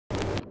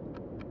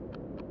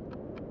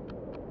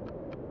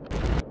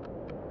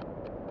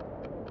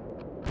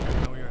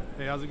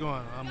Hey, how's it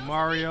going? I'm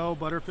Mario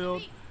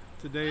Butterfield.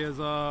 Today is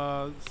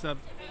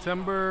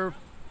September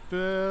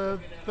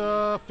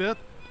 5th.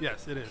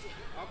 Yes, it is.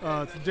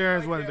 It's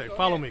Darren's wedding day.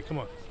 Follow me. Come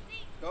on.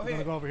 Go ahead. We're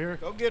gonna go over here.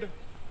 Go get her.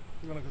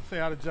 We're gonna say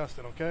hi to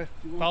Justin, okay?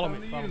 Follow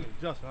me. Follow me.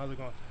 Justin, how's it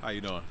going? How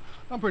you doing?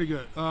 I'm pretty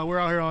good. We're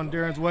out here on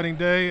Darren's wedding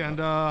day, and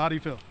how do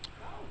you feel?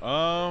 You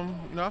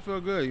know, I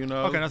feel good. You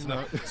know. Okay, that's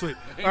enough. Sweet.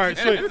 All right,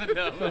 sweet.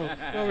 So,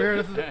 over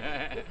here, this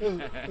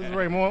is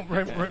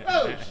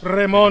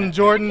Raymond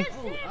Jordan.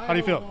 How do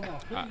you feel?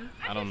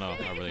 I don't know.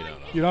 I really don't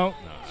know. You don't?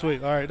 No.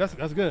 Sweet. All right, that's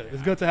good.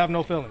 It's good to have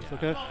no feelings.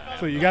 Okay.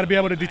 So you got to be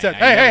able to detect.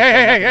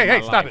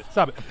 Hey! Stop it!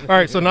 All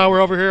right. So now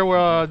we're over here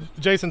where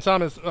Jason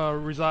Thomas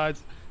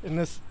resides in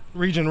this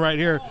region right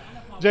here.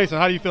 Jason,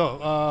 how do you feel?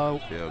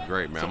 Feel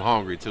great, man. I'm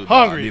hungry too.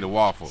 Hungry. I need a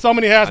waffle. So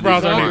many hash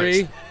browns on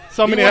here.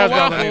 So many hash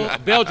browns on here.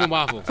 Belgian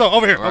waffle. So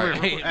over here.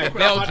 Hey,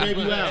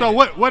 Belgian. So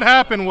what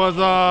happened was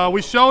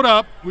we showed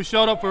up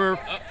for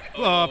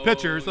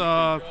pictures.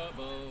 No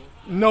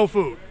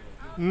food,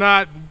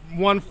 not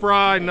one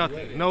fry,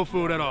 nothing. No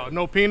food at all.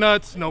 No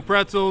peanuts, no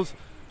pretzels,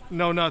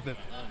 no nothing.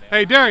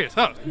 Hey Darius,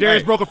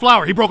 Darius broke a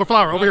flower. He broke a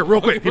flower over here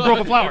real quick. He broke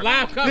a flower.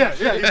 Yeah. Look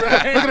at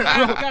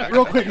it,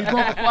 real quick. He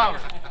broke a flower.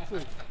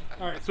 Sweet.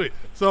 All right, sweet.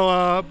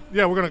 So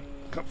yeah, we're gonna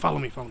follow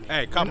me.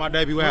 Hey, caught my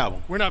debut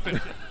album. We're not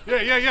finished.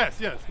 Yes.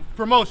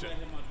 Promotion.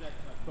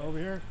 So over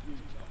here.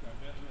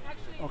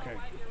 Okay.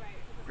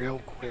 Real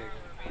quick.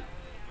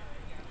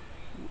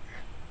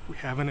 We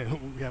have an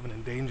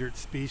endangered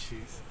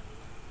species.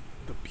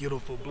 The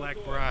beautiful black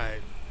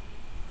bride.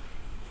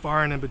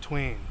 Far and in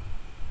between.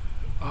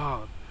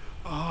 Look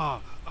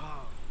how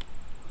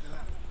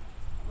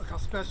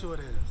special it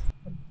is.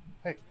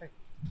 Hey,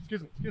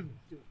 excuse me. We're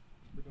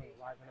doing a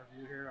live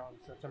interview here on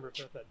September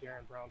 5th at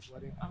Darren Brown's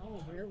wedding.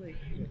 Oh, really?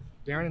 Yeah.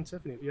 Darren and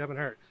Tiffany, if you haven't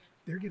heard,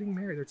 they're getting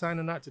married. They're tying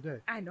a knot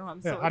today. I know.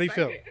 I'm so excited. How do you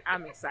feel?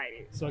 I'm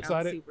excited. So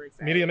excited? I'm super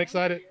excited. Medium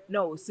excited?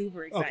 No,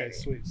 super excited. Okay,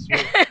 sweet.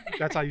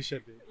 That's how you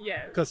should be.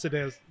 Yes. Because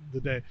today is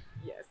the day.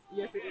 Yes,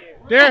 it is.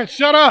 Darren,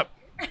 shut up!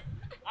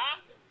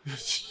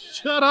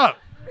 Shut up!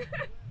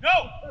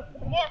 No!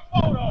 More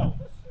photos!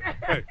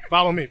 Hey,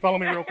 follow me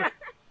real quick.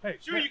 Hey,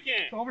 Sure you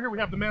can. So over here we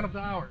have the man of the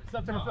hour,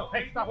 September 5th.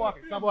 Hey, stop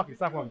walking.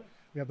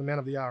 We have the man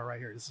of the hour right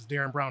here. This is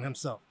Darren Brown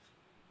himself.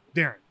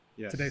 Darren,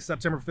 Yes. today's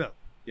September 5th,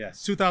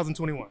 Yes.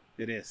 2021.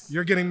 It is.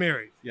 You're getting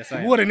married. Yes,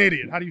 I am. What an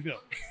idiot. How do you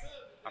feel?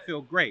 I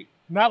feel great.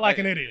 Not like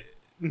an idiot.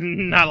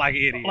 Not like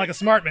an idiot. Like a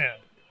smart man.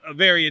 A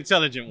very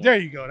intelligent one. There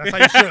you go. That's how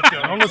you should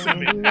feel. Don't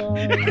listen to me.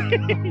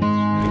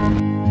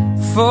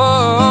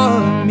 For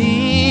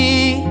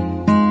me,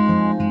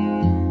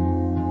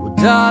 well,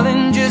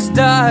 darling, just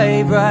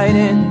dive right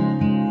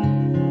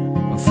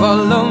in.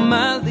 Follow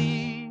my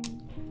lead.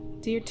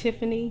 Dear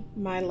Tiffany,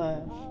 my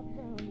love,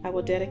 I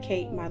will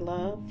dedicate my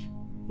love,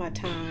 my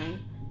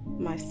time,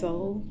 my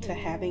soul to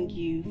having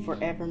you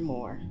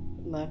forevermore.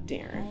 Love,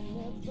 Darren.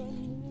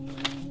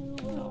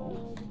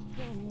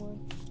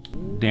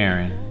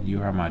 Darren,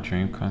 you are my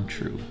dream come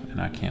true,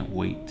 and I can't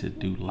wait to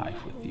do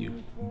life with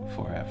you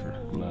forever.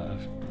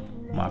 Love,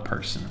 my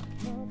person.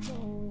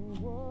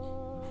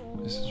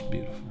 This is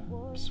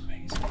beautiful. It's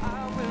amazing.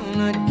 I will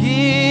not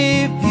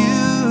give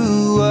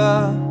you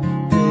up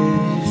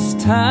this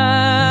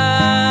time.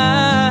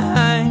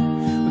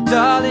 Well,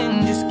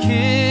 darling, just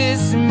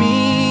kiss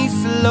me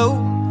slow.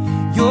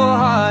 Your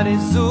heart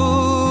is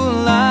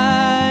all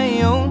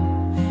I own,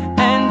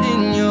 and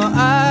in your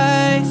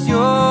eyes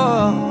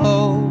you're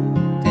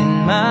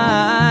holding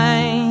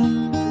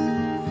mine.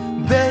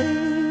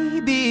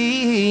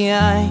 Baby,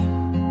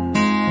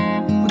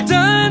 I'm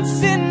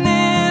dancing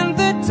in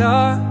the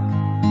dark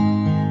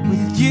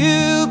with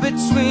you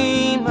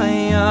between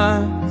my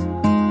arms,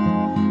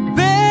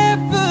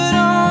 barefoot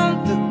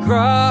on the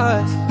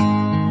grass,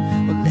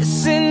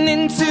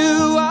 listening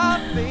to our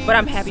faces. But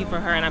I'm happy for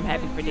her and I'm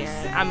happy for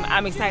Darren.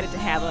 I'm excited to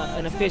have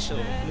an official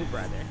new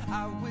brother.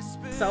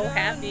 So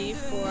happy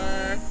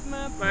for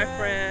my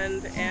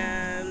friend,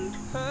 and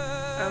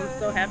I'm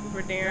so happy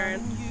for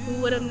Darren.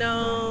 Who would have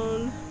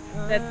known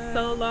that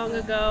so long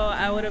ago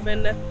I would have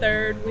been the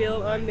third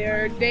wheel on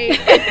their date?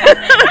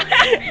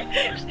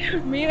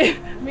 me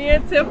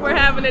and Tiff were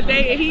having a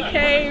date and he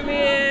came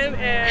in,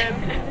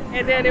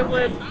 and then it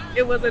was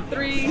a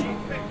 3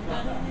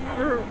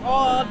 for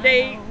all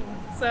date.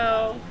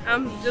 So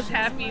I'm just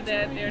happy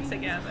that they're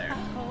together.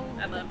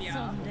 I love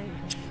y'all.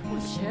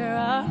 We'll share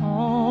our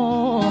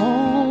home.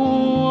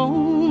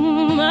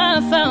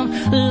 I found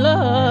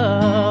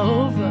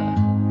love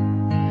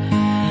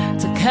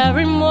to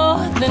carry more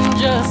than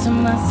just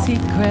my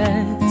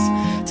secrets,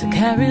 to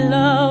carry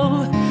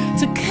love,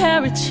 to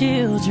carry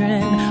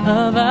children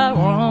of our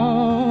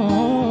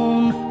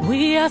own.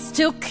 We are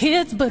still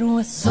kids, but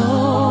we're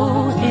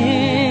so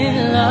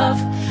in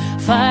love,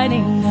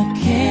 fighting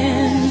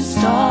against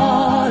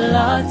all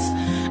odds.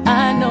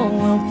 I know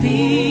we'll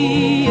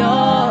be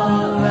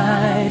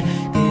alright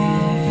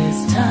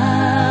this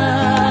time.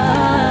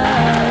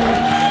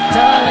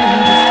 Darling,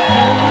 just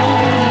hold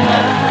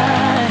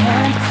my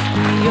hand.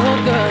 Be your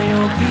girl,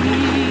 you'll be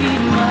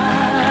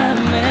my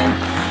man,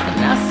 and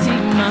I see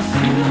my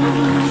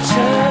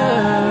future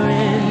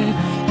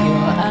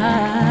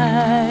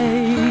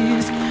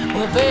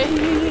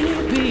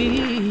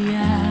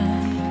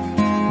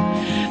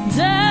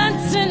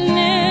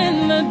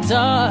the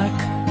dark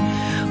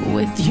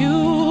with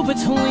you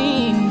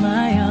between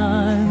my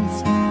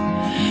arms,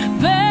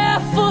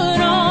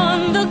 barefoot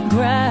on the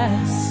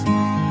grass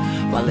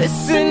while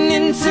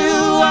listening to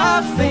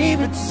our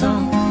favorite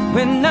song.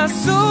 When I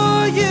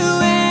saw you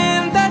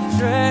in that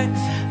dress,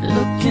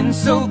 looking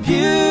so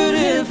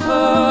beautiful,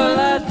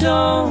 I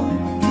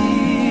don't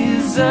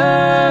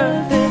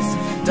deserve this.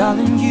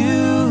 Darling, you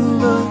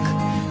look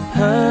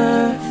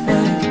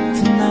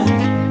perfect tonight.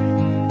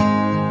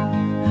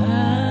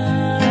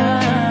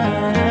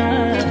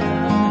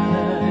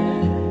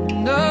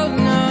 No,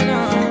 no,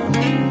 no.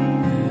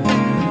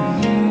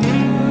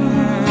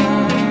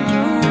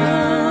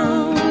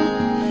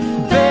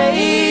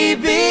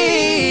 Baby,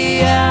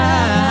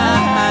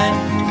 I'm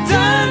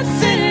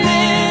dancing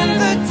in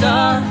the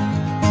dark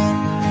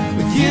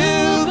with you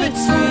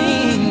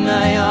between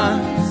my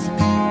arms,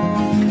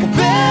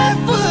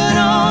 barefoot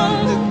on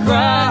the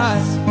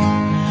grass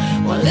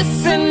while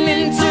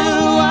listening to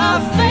our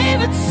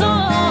favorite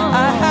song.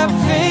 I have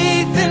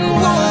faith in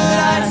what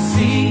I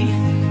see.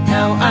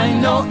 Now I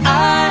know I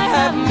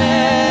have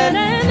met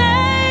an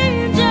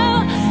angel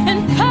in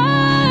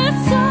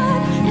person,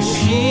 and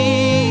she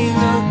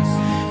looks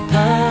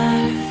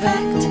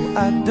perfect. I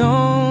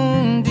don't